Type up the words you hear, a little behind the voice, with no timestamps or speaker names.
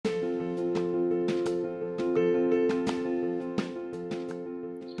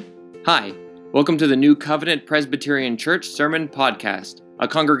Hi, welcome to the New Covenant Presbyterian Church Sermon Podcast, a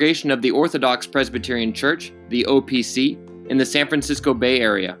congregation of the Orthodox Presbyterian Church, the OPC, in the San Francisco Bay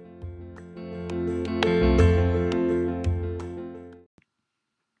Area.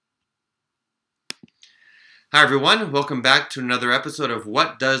 Hi everyone, welcome back to another episode of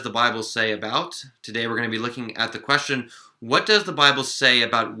What Does the Bible Say About? Today we're going to be looking at the question, what does the Bible say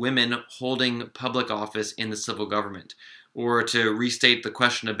about women holding public office in the civil government? Or to restate the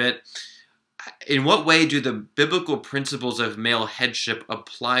question a bit, in what way do the biblical principles of male headship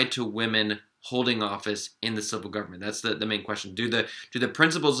apply to women holding office in the civil government? That's the main question. Do the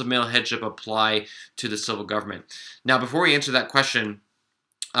principles of male headship apply to the civil government? Now, before we answer that question,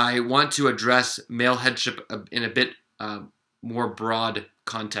 I want to address male headship in a bit more broad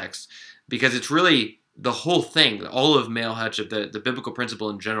context, because it's really the whole thing, all of male headship, the biblical principle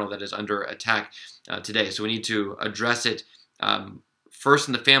in general, that is under attack today. So we need to address it first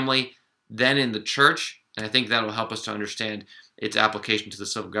in the family, then in the church, and I think that will help us to understand its application to the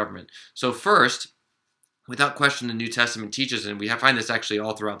civil government. So first, without question, the New Testament teaches, and we find this actually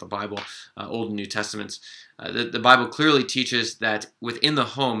all throughout the Bible, Old and New Testaments, the Bible clearly teaches that within the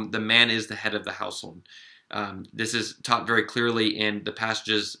home, the man is the head of the household. This is taught very clearly in the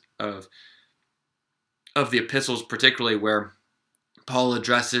passages of the epistles, particularly where Paul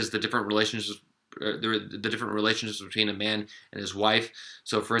addresses the different relationships between a man and his wife.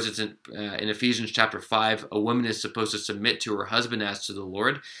 So, for instance, in Ephesians chapter 5, a woman is supposed to submit to her husband as to the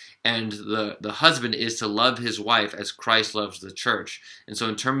Lord, and the husband is to love his wife as Christ loves the church. And so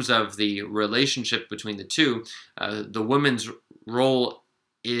in terms of the relationship between the two, the woman's role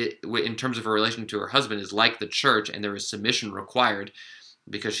in terms of her relation to her husband is like the church, and there is submission required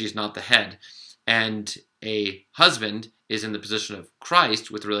because she's not the head. And a husband is in the position of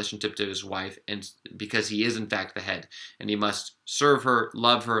Christ with relationship to his wife, and because he is in fact the head, and he must serve her,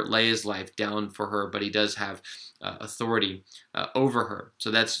 love her, lay his life down for her, but he does have authority over her.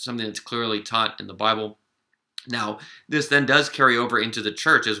 So that's something that's clearly taught in the Bible. Now, this then does carry over into the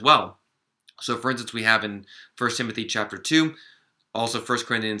church as well. So for instance, we have in 1 Timothy chapter 2, also 1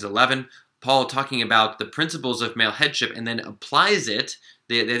 Corinthians 11, Paul talking about the principles of male headship, and then applies it,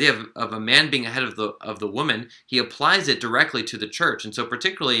 the idea of a man being ahead of the woman, he applies it directly to the church. And so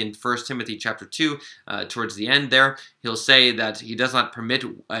particularly in 1 Timothy chapter 2, towards the end there, he'll say that he does not permit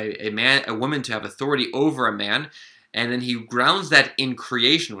a woman to have authority over a man. And then he grounds that in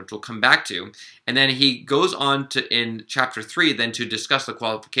creation, which we'll come back to. And then he goes on to, in chapter 3, then to discuss the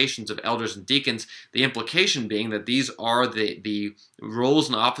qualifications of elders and deacons, the implication being that these are the roles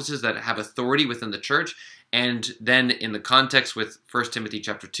and offices that have authority within the church. And then in the context with 1 Timothy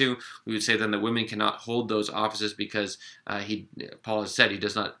chapter 2, we would say then that women cannot hold those offices because Paul has said he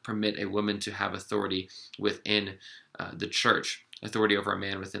does not permit a woman to have authority within the church, authority over a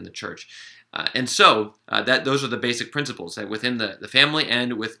man within the church. And so those are the basic principles, that within the family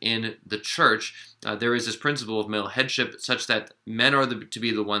and within the church, there is this principle of male headship such that men are to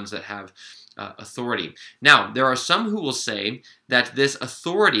be the ones that have authority. Now, there are some who will say that this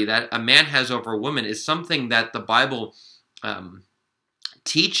authority that a man has over a woman is something that the Bible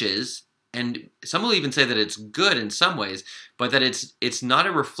teaches, and some will even say that it's good in some ways, but that it's not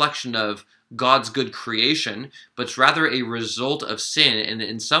a reflection of God's good creation, but it's rather a result of sin, and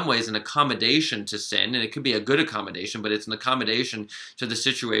in some ways an accommodation to sin, and it could be a good accommodation, but it's an accommodation to the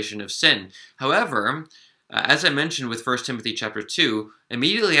situation of sin. However, as I mentioned with 1 Timothy chapter 2,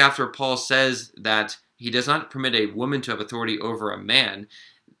 immediately after Paul says that he does not permit a woman to have authority over a man,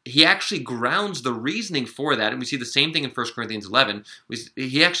 he actually grounds the reasoning for that, and we see the same thing in 1 Corinthians 11.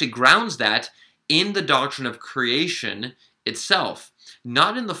 He actually grounds that in the doctrine of creation itself.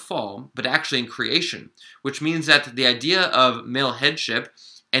 Not in the fall, but actually in creation, which means that the idea of male headship,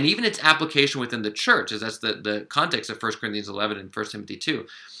 and even its application within the church, as that's the context of 1 Corinthians 11 and 1 Timothy 2,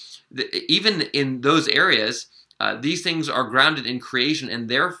 even in those areas, these things are grounded in creation, and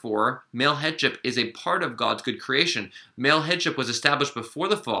therefore male headship is a part of God's good creation. Male headship was established before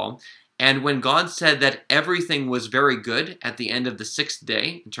the fall, and when God said that everything was very good at the end of the sixth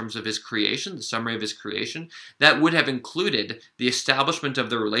day, in terms of his creation, the summary of his creation, that would have included the establishment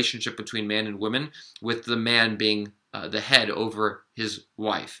of the relationship between man and woman, with the man being the head over his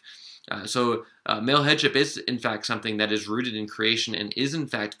wife. So male headship is in fact something that is rooted in creation and is in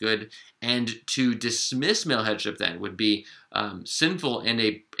fact good, and to dismiss male headship then would be sinful and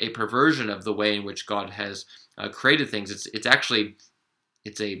a perversion of the way in which God has created things.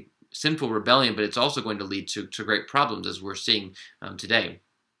 It's a sinful rebellion, but it's also going to lead to great problems, as we're seeing today.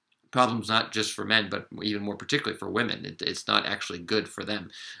 problems not just for men, but even more particularly for women. It's not actually good for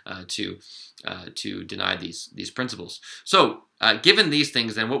them to deny these principles. So, given these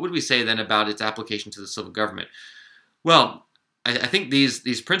things, then what would we say then about its application to the civil government? Well, I think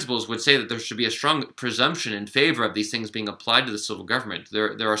these principles would say that there should be a strong presumption in favor of these things being applied to the civil government.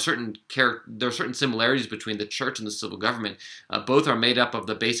 There are certain similarities between the church and the civil government. Both are made up of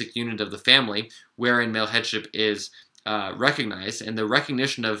the basic unit of the family, wherein male headship is recognized, and the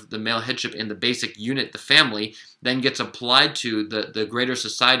recognition of the male headship in the basic unit, the family, then gets applied to the greater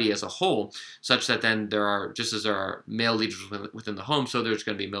society as a whole, such that then there are, just as there are male leaders within the home, so there's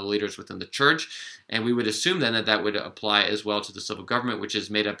going to be male leaders within the church, and we would assume then that would apply as well to the civil government, which is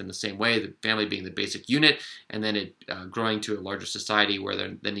made up in the same way, the family being the basic unit, and then it growing to a larger society where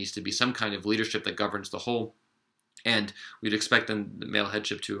there needs to be some kind of leadership that governs the whole. And we'd expect then the male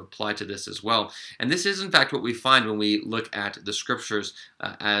headship to apply to this as well. And this is, in fact, what we find when we look at the scriptures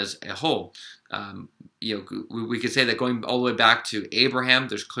as a whole. We could say that going all the way back to Abraham,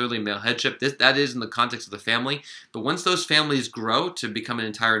 there's clearly male headship. That is in the context of the family. But once those families grow to become an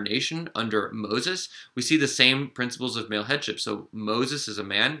entire nation under Moses, we see the same principles of male headship. So Moses is a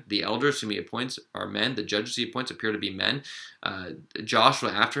man. The elders whom he appoints are men. The judges he appoints appear to be men.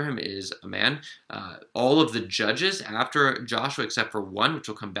 Joshua after him is a man. All of the judges after Joshua, except for one, which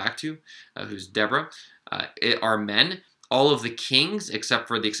we'll come back to, who's Deborah, are men. All of the kings, except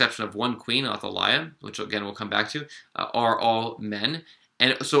for the exception of one queen, Athaliah, which again we'll come back to, are all men.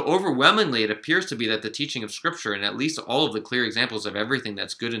 And so overwhelmingly, it appears to be that the teaching of Scripture, and at least all of the clear examples of everything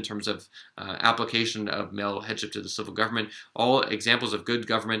that's good in terms of application of male headship to the civil government, all examples of good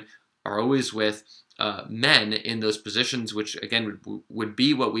government are always with men in those positions, which again would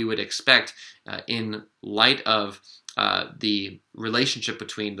be what we would expect in light of the relationship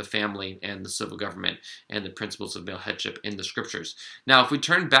between the family and the civil government and the principles of male headship in the scriptures. Now, if we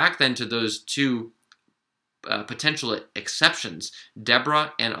turn back then to those two potential exceptions,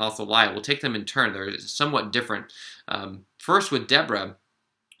 Deborah and Athaliah, we'll take them in turn. They're somewhat different. First, with Deborah,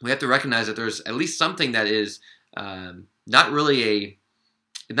 we have to recognize that there's at least something that is not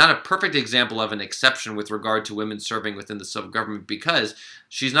a perfect example of an exception with regard to women serving within the civil government, because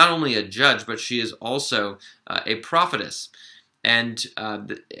she's not only a judge, but she is also a prophetess. And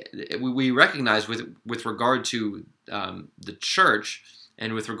we recognize with regard to the church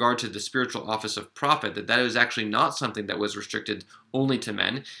and with regard to the spiritual office of prophet that is actually not something that was restricted only to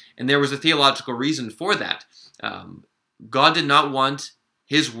men. And there was a theological reason for that. God did not want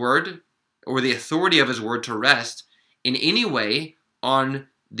his word or the authority of his word to rest in any way on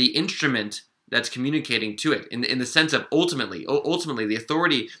the instrument that's communicating to it, in the sense of ultimately the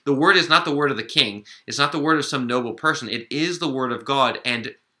authority, the word is not the word of the king, it's not the word of some noble person, it is the word of God,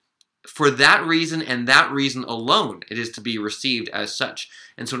 and for that reason and that reason alone, it is to be received as such.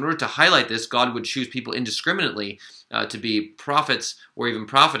 And so in order to highlight this, God would choose people indiscriminately to be prophets or even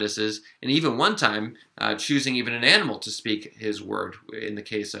prophetesses, and even one time choosing even an animal to speak his word, in the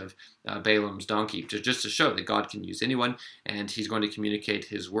case of Balaam's donkey, just to show that God can use anyone, and he's going to communicate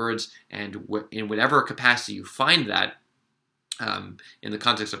his words, and in whatever capacity you find that, in the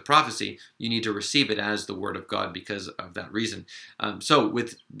context of prophecy, you need to receive it as the word of God because of that reason. So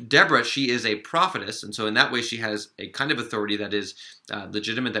with Deborah, she is a prophetess, and so in that way she has a kind of authority that is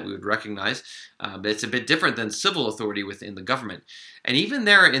legitimate, that we would recognize, but it's a bit different than civil authority within the government. And even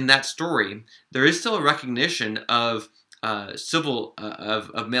there in that story, there is still a recognition of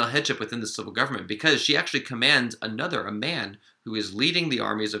of male headship within the civil government, because she actually commands a man who is leading the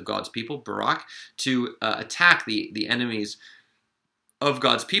armies of God's people, Barak, to attack the enemies of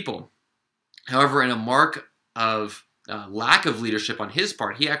God's people. However, in a mark of lack of leadership on his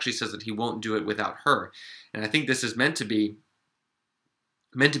part, he actually says that he won't do it without her. And I think this is meant to be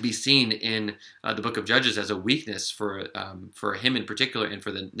seen in the book of Judges as a weakness for him in particular, and for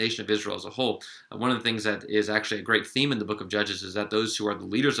the nation of Israel as a whole. One of the things that is actually a great theme in the book of Judges is that those who are the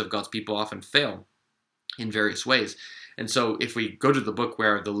leaders of God's people often fail in various ways. And so if we go to the book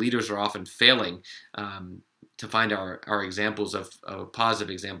where the leaders are often failing, to find our examples of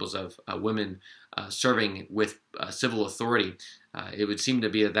positive examples of women serving with civil authority, it would seem to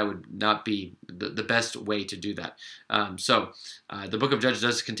be that would not be the best way to do that. So the book of Judges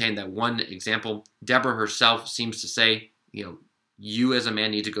does contain that one example. Deborah herself seems to say, you as a man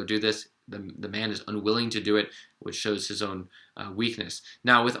need to go do this. The man is unwilling to do it, which shows his own weakness.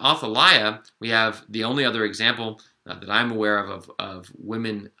 Now with Athaliah, we have the only other example that I'm aware of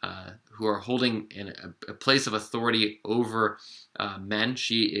women who are holding in a place of authority over men.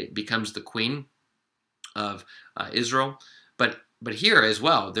 She becomes the queen of Israel. But here as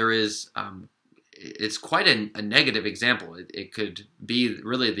well, there is it's quite a negative example. It could be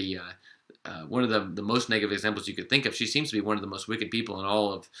really one of the most negative examples you could think of. She seems to be one of the most wicked people in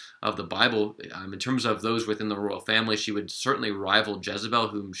all of the Bible. In terms of those within the royal family, she would certainly rival Jezebel,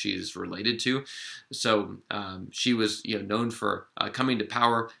 whom she is related to. So she was known for coming to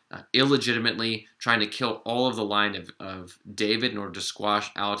power illegitimately, trying to kill all of the line of David in order to squash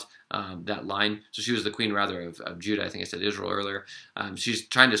out that line. So she was the queen, rather, of Judah. I think I said Israel earlier. She's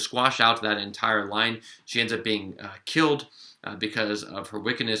trying to squash out that entire line. She ends up being killed because of her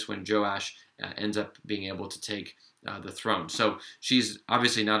wickedness when Joash ends up being able to take the throne. So she's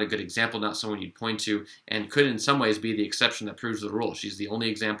obviously not a good example, not someone you'd point to, and could in some ways be the exception that proves the rule. She's the only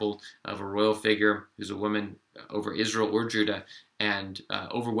example of a royal figure who's a woman over Israel or Judah, and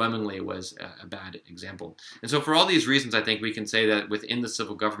overwhelmingly was a bad example. And so for all these reasons, I think we can say that within the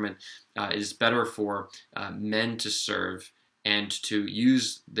civil government, it is better for men to serve and to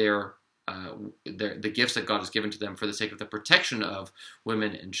use the gifts that God has given to them for the sake of the protection of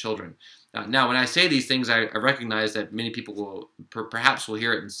women and children. Now, when I say these things, I recognize that many people will perhaps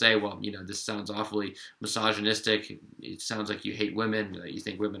hear it and say, well, this sounds awfully misogynistic. It sounds like you hate women. You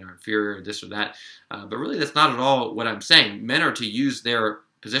think women are inferior, or this or that. But really, that's not at all what I'm saying. Men are to use their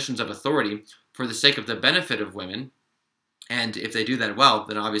positions of authority for the sake of the benefit of women. And if they do that well,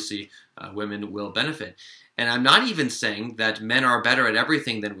 then obviously women will benefit. And I'm not even saying that men are better at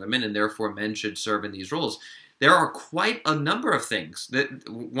everything than women, and therefore men should serve in these roles. There are quite a number of things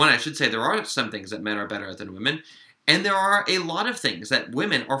I should say there are some things that men are better at than women, and there are a lot of things that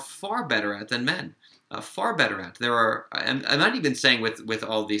women are far better at than men. Far better at. I'm not even saying with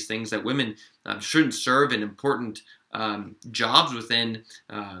all these things that women shouldn't serve in important jobs within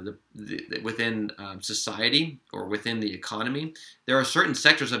society or within the economy. There are certain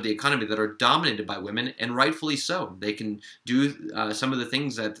sectors of the economy that are dominated by women, and rightfully so. They can do some of the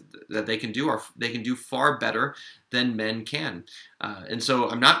things that they can do far better than men can. And so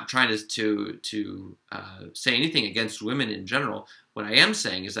I'm not trying to say anything against women in general. What I am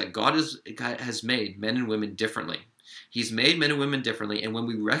saying is that God has made men and women differently. He's made men and women differently, and when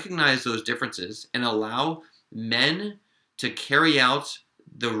we recognize those differences and allow men to carry out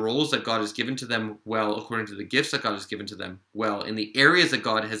the roles that God has given to them well, according to the gifts that God has given to them well, in the areas that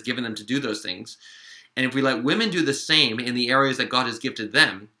God has given them to do those things, and if we let women do the same in the areas that God has gifted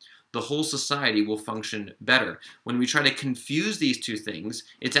them, the whole society will function better. When we try to confuse these two things,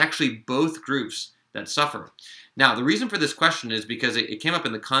 it's actually both groups that suffer. Now, the reason for this question is because it came up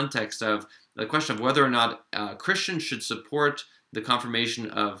in the context of the question of whether or not Christians should support the confirmation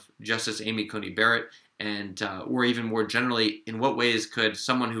of Justice Amy Coney Barrett, and or even more generally, in what ways could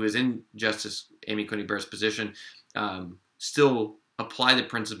someone who is in Justice Amy Coney Barrett's position still apply the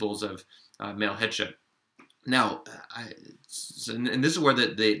principles of male headship? Now, and this is where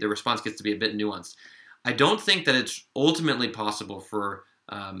the response gets to be a bit nuanced. I don't think that it's ultimately possible for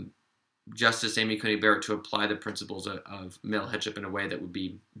Justice Amy Coney Barrett to apply the principles of male headship in a way that would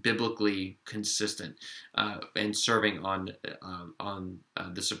be biblically consistent and serving on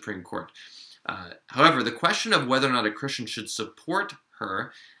the Supreme Court. However, the question of whether or not a Christian should support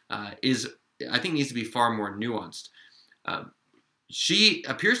her I think, needs to be far more nuanced. She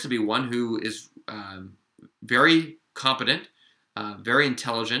appears to be one who is very competent, very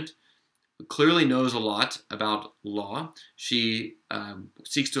intelligent, clearly knows a lot about law. She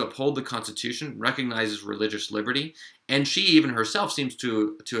seeks to uphold the Constitution, recognizes religious liberty, and she even herself seems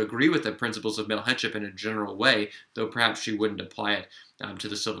to agree with the principles of male headship in a general way, though perhaps she wouldn't apply it to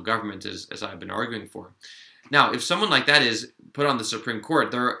the civil government as I've been arguing for. Now, if someone like that is put on the Supreme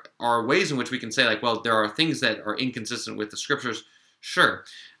Court, there are ways in which we can say, like, well, there are things that are inconsistent with the Scriptures. Sure.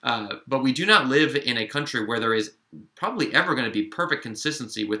 But we do not live in a country where there is probably ever going to be perfect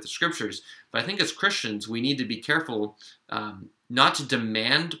consistency with the Scriptures. But I think as Christians, we need to be careful not to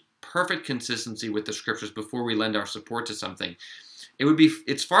demand perfect consistency with the Scriptures before we lend our support to something.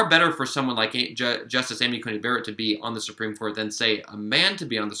 It's far better for someone like Justice Amy Coney Barrett to be on the Supreme Court than, say, a man to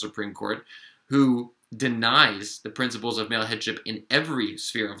be on the Supreme Court who denies the principles of male headship in every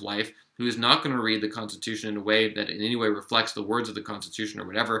sphere of life, who is not going to read the Constitution in a way that in any way reflects the words of the Constitution or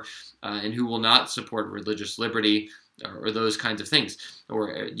whatever, and who will not support religious liberty or those kinds of things,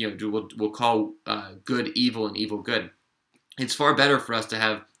 or will call good evil and evil good. It's far better for us to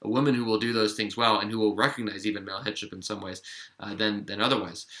have a woman who will do those things well and who will recognize even male headship in some ways than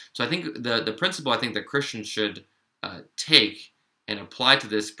otherwise. So I think the principle I think that Christians should take and apply to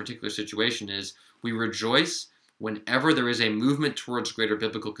this particular situation is we rejoice whenever there is a movement towards greater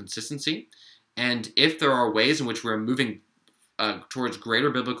biblical consistency, and if there are ways in which we're moving towards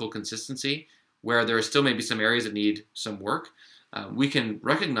greater biblical consistency where there are still maybe some areas that need some work, we can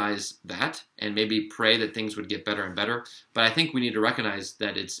recognize that and maybe pray that things would get better and better. But I think we need to recognize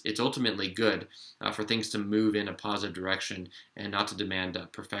that it's ultimately good for things to move in a positive direction and not to demand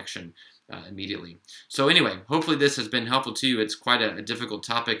perfection immediately. So anyway, hopefully this has been helpful to you. It's quite a difficult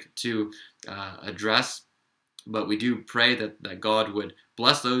topic to address, but we do pray that God would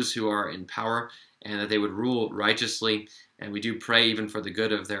bless those who are in power and that they would rule righteously. And we do pray even for the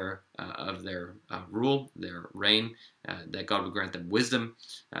good of their rule, their reign, that God would grant them wisdom.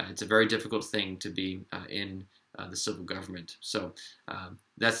 It's a very difficult thing to be in the civil government. So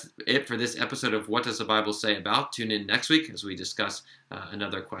that's it for this episode of What Does the Bible Say About? Tune in next week as we discuss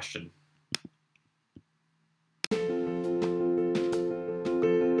another question.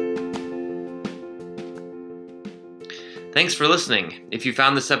 Thanks for listening. If you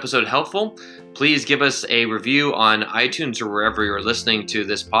found this episode helpful, please give us a review on iTunes or wherever you're listening to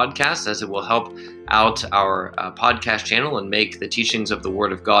this podcast, as it will help out our podcast channel and make the teachings of the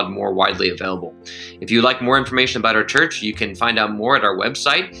Word of God more widely available. If you'd like more information about our church, you can find out more at our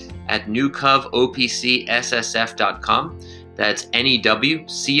website at newcovopcssf.com. That's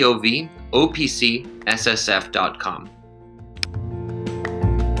NEWCOVOPCSSF.com.